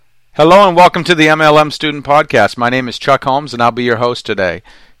Hello and welcome to the MLM Student Podcast. My name is Chuck Holmes and I'll be your host today.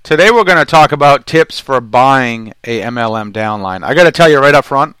 Today we're going to talk about tips for buying a MLM downline. I got to tell you right up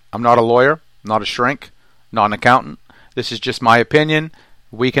front, I'm not a lawyer, not a shrink, not an accountant. This is just my opinion.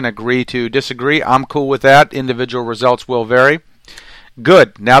 We can agree to disagree. I'm cool with that. Individual results will vary.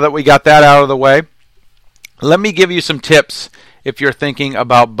 Good. Now that we got that out of the way, let me give you some tips if you're thinking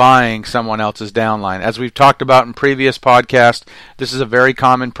about buying someone else's downline. As we've talked about in previous podcasts, this is a very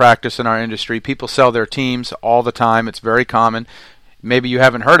common practice in our industry. People sell their teams all the time. It's very common. Maybe you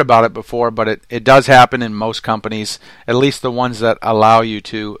haven't heard about it before, but it does happen in most companies, at least the ones that allow you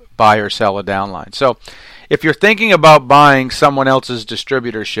to buy or sell a downline. So if you're thinking about buying someone else's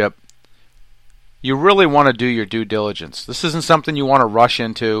distributorship, you really want to do your due diligence. This isn't something you want to rush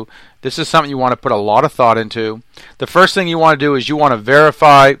into. This is something you want to put a lot of thought into. The first thing you want to do is you want to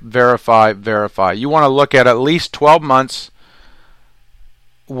verify. You want to look at least 12 months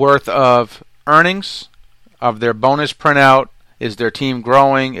worth of earnings, of their bonus printout. Is their team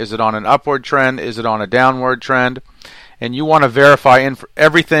growing? Is it on an upward trend? Is it on a downward trend? And you want to verify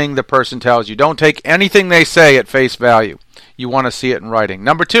everything the person tells you. Don't take anything they say at face value. You want to see it in writing.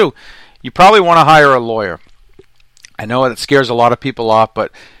 Number two, you probably want to hire a lawyer. I know it scares a lot of people off,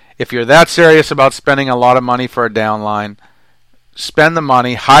 but if you're that serious about spending a lot of money for a downline, spend the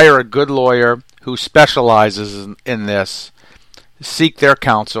money, hire a good lawyer who specializes in this, seek their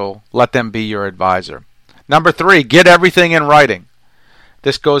counsel, let them be your advisor. Number three, get everything in writing.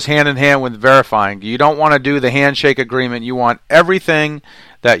 This goes hand in hand with verifying. You don't want to do the handshake agreement. You want everything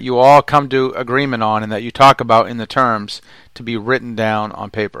that you all come to agreement on and that you talk about in the terms to be written down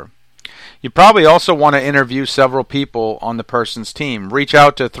on paper. You probably also want to interview several people on the person's team. Reach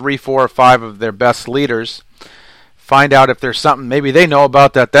out to 3, 4, or 5 of their best leaders. Find out if there's something maybe they know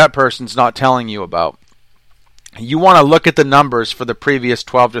about that person's not telling you about. You want to look at the numbers for the previous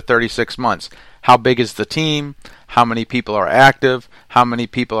 12 to 36 months. How big is the team? How many people are active? How many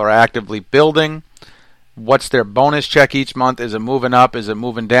people are actively building? What's their bonus check each month? Is it moving up? Is it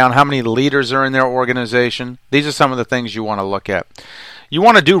moving down? How many leaders are in their organization? These are some of the things you want to look at. You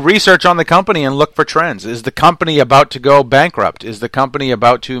want to do research on the company and look for trends. Is the company about to go bankrupt? Is the company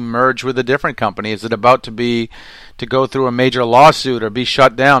about to merge with a different company? Is it about to go through a major lawsuit or be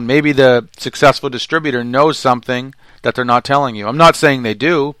shut down? Maybe the successful distributor knows something that they're not telling you. I'm not saying they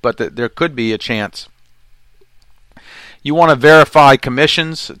do, but there could be a chance. You want to verify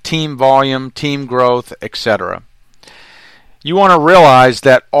commissions, team volume, team growth, etc. You want to realize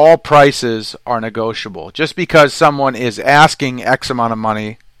that all prices are negotiable. Just because someone is asking X amount of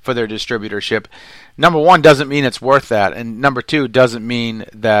money for their distributorship, number one, doesn't mean it's worth that. And number two, doesn't mean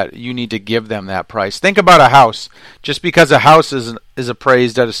that you need to give them that price. Think about a house. Just because a house is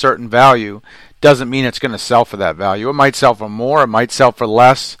appraised at a certain value doesn't mean it's going to sell for that value. It might sell for more. It might sell for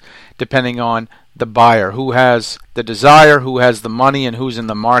less, depending on the buyer, who has the desire, who has the money, and who's in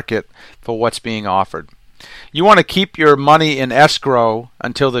the market for what's being offered. You want to keep your money in escrow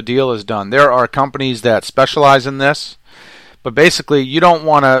until the deal is done. There are companies that specialize in this, but basically you don't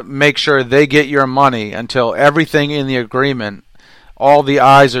want to make sure they get your money until everything in the agreement, all the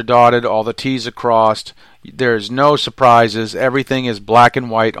I's are dotted, all the T's are crossed, there's no surprises, everything is black and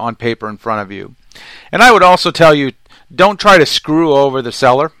white on paper in front of you. And I would also tell you, don't try to screw over the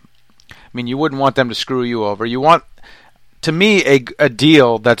seller. I mean, you wouldn't want them to screw you over. To me, a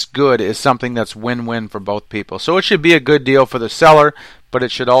deal that's good is something that's win-win for both people. So it should be a good deal for the seller, but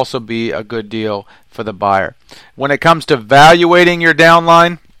it should also be a good deal for the buyer. When it comes to valuating your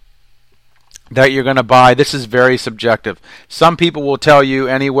downline that you're going to buy, this is very subjective. Some people will tell you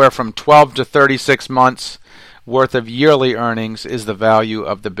anywhere from 12 to 36 months worth of yearly earnings is the value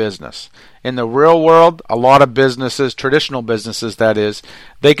of the business. In the real world, a lot of businesses, traditional businesses that is,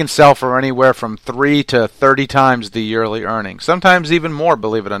 they can sell for anywhere from 3 to 30 times the yearly earnings. Sometimes even more,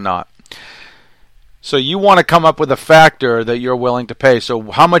 believe it or not. So you want to come up with a factor that you're willing to pay.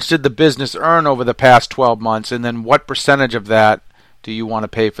 So how much did the business earn over the past 12 months, and then what percentage of that do you want to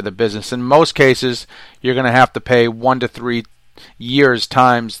pay for the business? In most cases, you're going to have to pay 1 to 3 years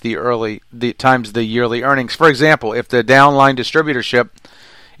times the yearly earnings. For example, if the downline distributorship,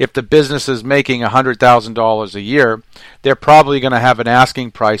 if the business is making $100,000 a year, they're probably going to have an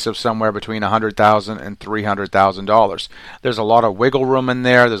asking price of somewhere between $100,000 and $300,000. There's a lot of wiggle room in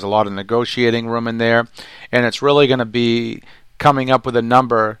there. There's a lot of negotiating room in there, and it's really going to be coming up with a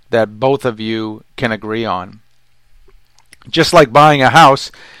number that both of you can agree on. Just like buying a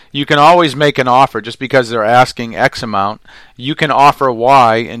house, you can always make an offer. Just because they're asking X amount, you can offer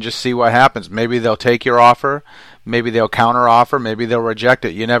Y and just see what happens. Maybe they'll take your offer. Maybe they'll counteroffer, maybe they'll reject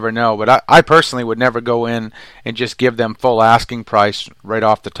it. You never know. But I personally would never go in and just give them full asking price right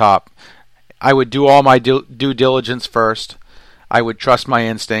off the top. I would do all my due diligence first. I would trust my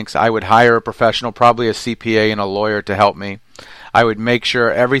instincts. I would hire a professional, probably a CPA and a lawyer to help me. I would make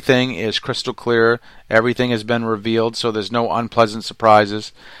sure everything is crystal clear, everything has been revealed so there's no unpleasant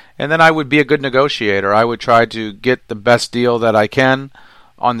surprises. And then I would be a good negotiator. I would try to get the best deal that I can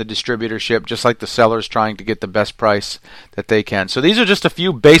on the distributorship, just like the seller's trying to get the best price that they can. So these are just a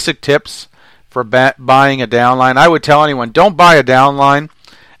few basic tips for buying a downline. I would tell anyone, don't buy a downline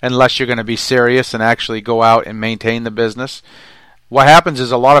unless you're going to be serious and actually go out and maintain the business. What happens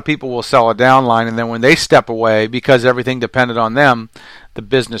is a lot of people will sell a downline, and then when they step away, because everything depended on them, the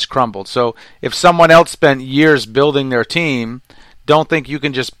business crumbled. So if someone else spent years building their team, don't think you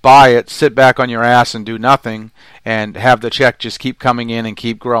can just buy it, sit back on your ass and do nothing, and have the check just keep coming in and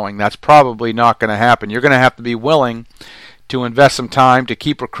keep growing. That's probably not going to happen. You're going to have to be willing to invest some time, to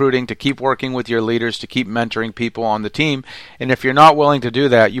keep recruiting, to keep working with your leaders, to keep mentoring people on the team. And if you're not willing to do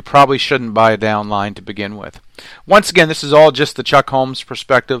that, you probably shouldn't buy a downline to begin with. Once again, this is all just the Chuck Holmes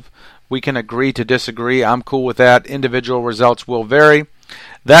perspective. We can agree to disagree. I'm cool with that. Individual results will vary.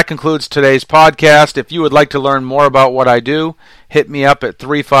 That concludes today's podcast. If you would like to learn more about what I do, hit me up at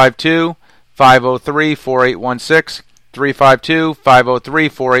 352-503-4816.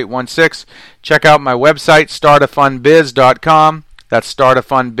 352-503-4816. Check out my website, startafunbiz.com. That's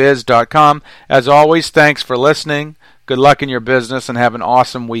startafunbiz.com. As always, thanks for listening. Good luck in your business and have an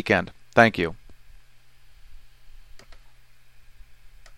awesome weekend. Thank you.